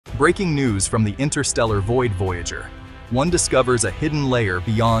Breaking news from the interstellar void Voyager. One discovers a hidden layer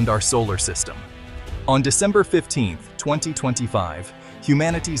beyond our solar system. On December 15, 2025,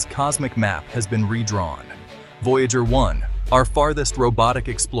 humanity's cosmic map has been redrawn. Voyager 1, our farthest robotic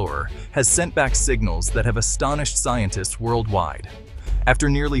explorer, has sent back signals that have astonished scientists worldwide.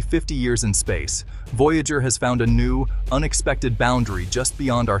 After nearly 50 years in space, Voyager has found a new, unexpected boundary just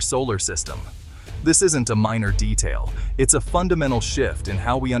beyond our solar system. This isn't a minor detail, it's a fundamental shift in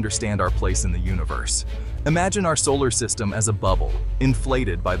how we understand our place in the universe. Imagine our solar system as a bubble,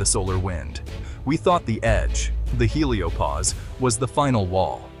 inflated by the solar wind. We thought the edge, the heliopause, was the final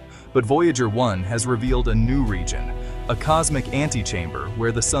wall. But Voyager 1 has revealed a new region, a cosmic antechamber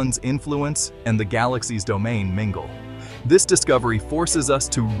where the sun's influence and the galaxy's domain mingle. This discovery forces us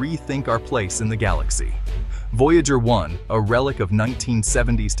to rethink our place in the galaxy. Voyager 1, a relic of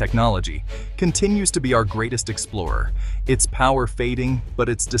 1970s technology, continues to be our greatest explorer, its power fading, but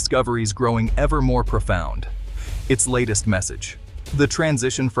its discoveries growing ever more profound. Its latest message: the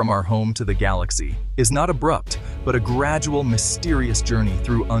transition from our home to the galaxy is not abrupt, but a gradual, mysterious journey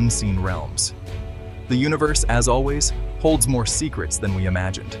through unseen realms. The universe, as always, holds more secrets than we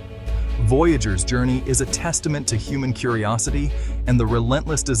imagined. Voyager's journey is a testament to human curiosity and the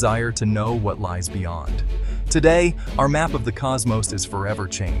relentless desire to know what lies beyond. Today, our map of the cosmos is forever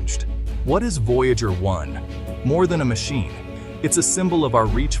changed. What is Voyager 1? More than a machine, it's a symbol of our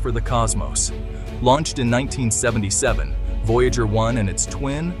reach for the cosmos. Launched in 1977, Voyager 1 and its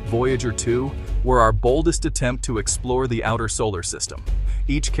twin, Voyager 2, were our boldest attempt to explore the outer solar system.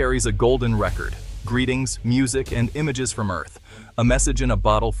 Each carries a golden record: greetings, music, and images from Earth, a message in a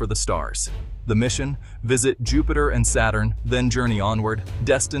bottle for the stars. The mission: visit Jupiter and Saturn, then journey onward,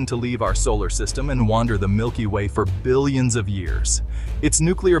 destined to leave our solar system and wander the Milky Way for billions of years. Its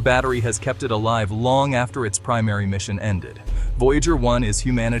nuclear battery has kept it alive long after its primary mission ended. Voyager 1 is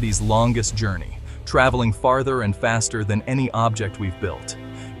humanity's longest journey, traveling farther and faster than any object we've built.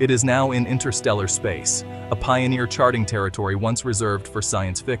 It is now in interstellar space, a pioneer charting territory once reserved for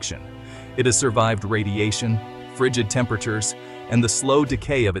science fiction. It has survived radiation, frigid temperatures, and the slow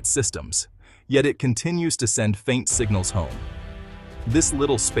decay of its systems. Yet it continues to send faint signals home. This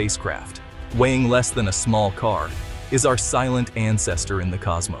little spacecraft, weighing less than a small car, is our silent ancestor in the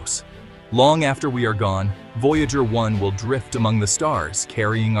cosmos. Long after we are gone, Voyager 1 will drift among the stars,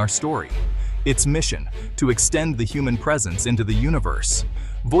 carrying our story. Its mission: to extend the human presence into the universe.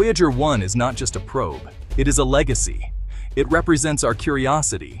 Voyager 1 is not just a probe, it is a legacy. It represents our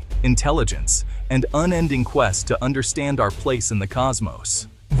curiosity, intelligence, and unending quest to understand our place in the cosmos.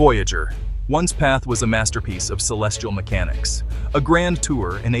 Voyager 1's path was a masterpiece of celestial mechanics, a grand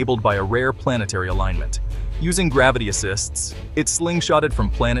tour enabled by a rare planetary alignment. Using gravity assists, it slingshotted from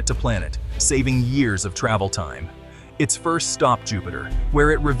planet to planet, saving years of travel time. Its first stop Jupiter,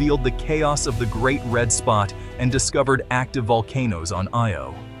 where it revealed the chaos of the Great Red Spot and discovered active volcanoes on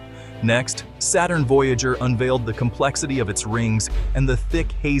Io. Next, Saturn Voyager unveiled the complexity of its rings and the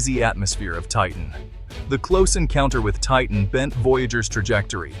thick, hazy atmosphere of Titan. The close encounter with Titan bent Voyager's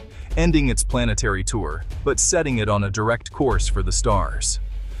trajectory, ending its planetary tour, but setting it on a direct course for the stars.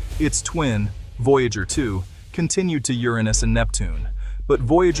 Its twin, Voyager 2, continued to Uranus and Neptune, but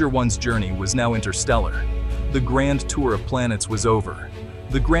Voyager 1's journey was now interstellar. The grand tour of planets was over.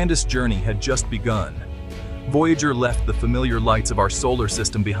 The grandest journey had just begun. Voyager left the familiar lights of our solar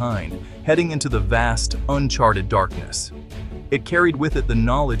system behind, heading into the vast, uncharted darkness. It carried with it the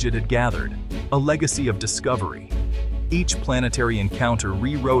knowledge it had gathered, a legacy of discovery. Each planetary encounter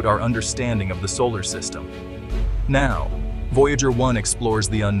rewrote our understanding of the solar system. Now, Voyager 1 explores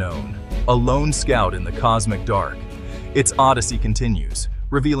the unknown, a lone scout in the cosmic dark. Its odyssey continues,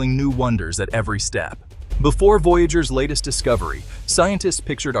 revealing new wonders at every step. Before Voyager's latest discovery, scientists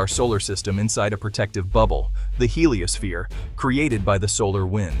pictured our solar system inside a protective bubble, the heliosphere, created by the solar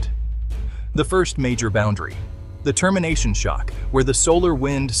wind. The first major boundary: the termination shock, where the solar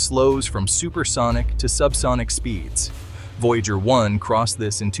wind slows from supersonic to subsonic speeds. Voyager 1 crossed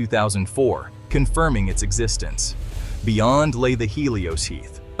this in 2004, confirming its existence. Beyond lay the Helios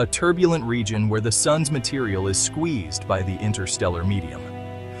Heath, a turbulent region where the sun's material is squeezed by the interstellar medium.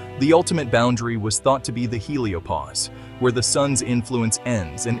 The ultimate boundary was thought to be the heliopause, where the sun's influence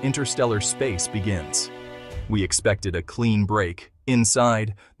ends and interstellar space begins. We expected a clean break: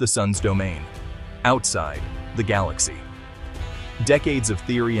 inside, the sun's domain; outside, the galaxy. Decades of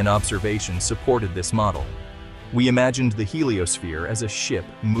theory and observation supported this model. We imagined the heliosphere as a ship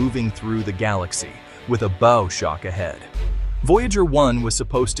moving through the galaxy, with a bow shock ahead. Voyager 1 was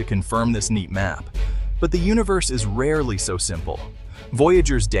supposed to confirm this neat map, but the universe is rarely so simple.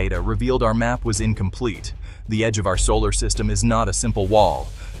 Voyager's data revealed our map was incomplete. The edge of our solar system is not a simple wall.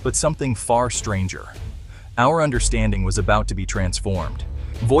 but something far stranger. Our understanding was about to be transformed.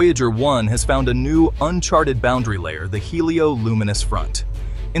 Voyager 1 has found a new, uncharted boundary layer, the helioluminous front.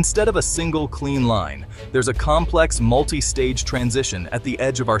 Instead of a single, clean line, there's a complex, multi-stage transition at the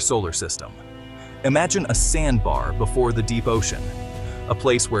edge of our solar system. Imagine a sandbar before the deep ocean, a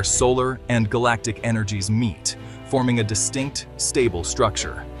place where solar and galactic energies meet, forming a distinct, stable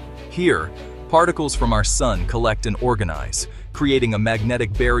structure. Here, particles from our sun collect and organize, creating a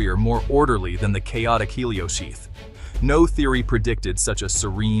magnetic barrier more orderly than the chaotic heliosheath. No theory predicted such a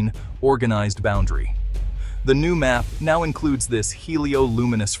serene, organized boundary. The new map now includes this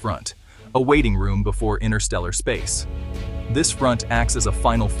helioluminous front, a waiting room before interstellar space. This front acts as a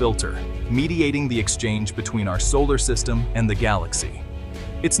final filter, mediating the exchange between our solar system and the galaxy.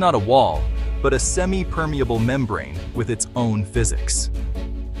 It's not a wall, but a semi-permeable membrane with its own physics.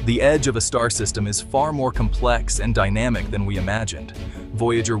 The edge of a star system is far more complex and dynamic than we imagined.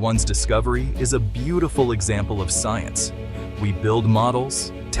 Voyager 1's discovery is a beautiful example of science. We build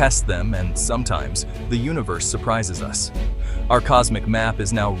models, test them, and sometimes the universe surprises us. Our cosmic map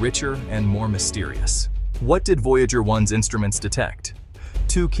is now richer and more mysterious. What did Voyager 1's instruments detect?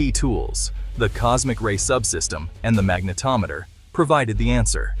 Two key tools, the cosmic ray subsystem and the magnetometer, provided the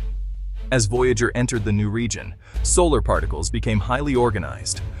answer. As Voyager entered the new region, solar particles became highly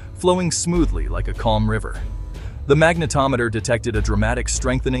organized, flowing smoothly like a calm river. The magnetometer detected a dramatic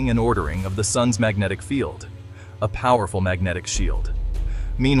strengthening and ordering of the sun's magnetic field, a powerful magnetic shield.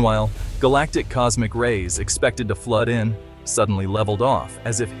 Meanwhile, galactic cosmic rays expected to flood in suddenly leveled off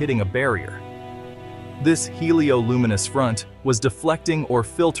as if hitting a barrier. This helioluminous front was deflecting or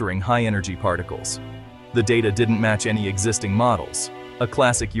filtering high-energy particles. The data didn't match any existing models, a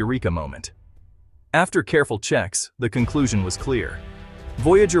classic eureka moment. After careful checks, the conclusion was clear.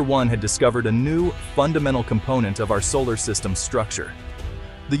 Voyager 1 had discovered a new, fundamental component of our solar system's structure.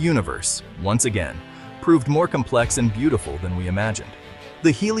 The universe, once again, proved more complex and beautiful than we imagined.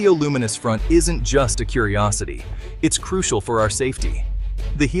 The helioluminous front isn't just a curiosity, it's crucial for our safety.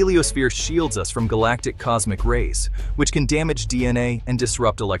 The heliosphere shields us from galactic cosmic rays, which can damage DNA and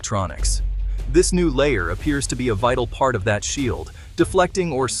disrupt electronics. This new layer appears to be a vital part of that shield,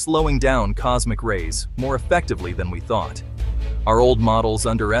 deflecting or slowing down cosmic rays more effectively than we thought. Our old models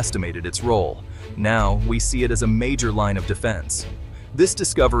underestimated its role. Now we see it as a major line of defense. This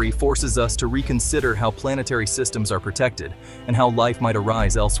discovery forces us to reconsider how planetary systems are protected and how life might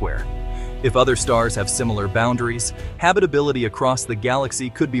arise elsewhere. If other stars have similar boundaries, habitability across the galaxy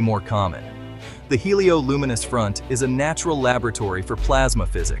could be more common. The helioluminous front is a natural laboratory for plasma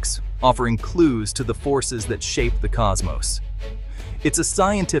physics, offering clues to the forces that shape the cosmos. It's a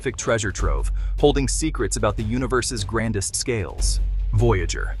scientific treasure trove, holding secrets about the universe's grandest scales.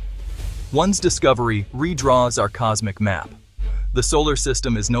 Voyager 1's discovery redraws our cosmic map. The solar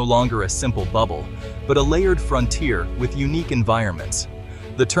system is no longer a simple bubble, but a layered frontier with unique environments.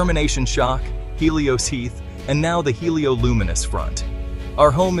 The termination shock, heliosheath, and now the helioluminous front. Our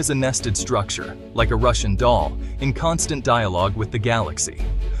home is a nested structure, like a Russian doll, in constant dialogue with the galaxy.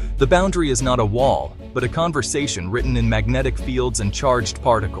 The boundary is not a wall, but a conversation written in magnetic fields and charged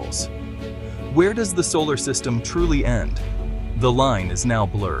particles. Where does the solar system truly end? The line is now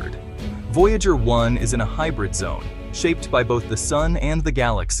blurred. Voyager 1 is in a hybrid zone, shaped by both the sun and the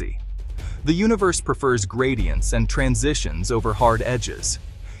galaxy. The universe prefers gradients and transitions over hard edges.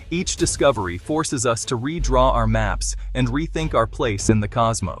 Each discovery forces us to redraw our maps and rethink our place in the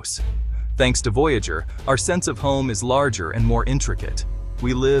cosmos. Thanks to Voyager, our sense of home is larger and more intricate.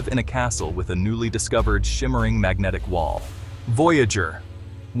 We live in a castle with a newly discovered shimmering magnetic wall. Voyager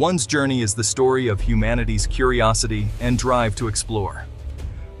 1's journey is the story of humanity's curiosity and drive to explore.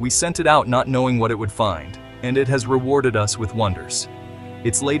 We sent it out not knowing what it would find, and it has rewarded us with wonders.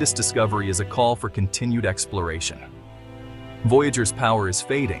 Its latest discovery is a call for continued exploration. Voyager's power is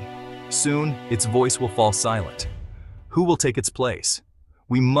fading. Soon, its voice will fall silent. Who will take its place?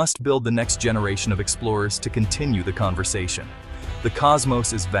 We must build the next generation of explorers to continue the conversation. The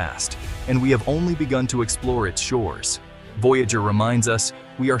cosmos is vast, and we have only begun to explore its shores. Voyager reminds us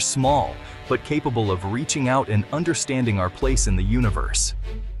we are small, but capable of reaching out and understanding our place in the universe.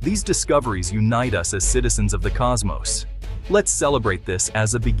 These discoveries unite us as citizens of the cosmos. Let's celebrate this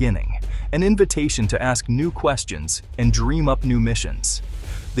as a beginning, an invitation to ask new questions and dream up new missions.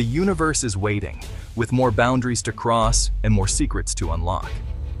 The universe is waiting, with more boundaries to cross and more secrets to unlock.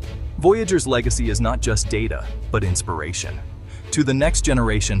 Voyager's legacy is not just data, but inspiration. To the next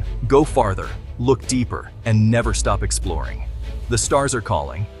generation, go farther, look deeper, and never stop exploring. The stars are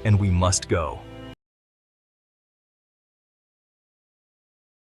calling, and we must go.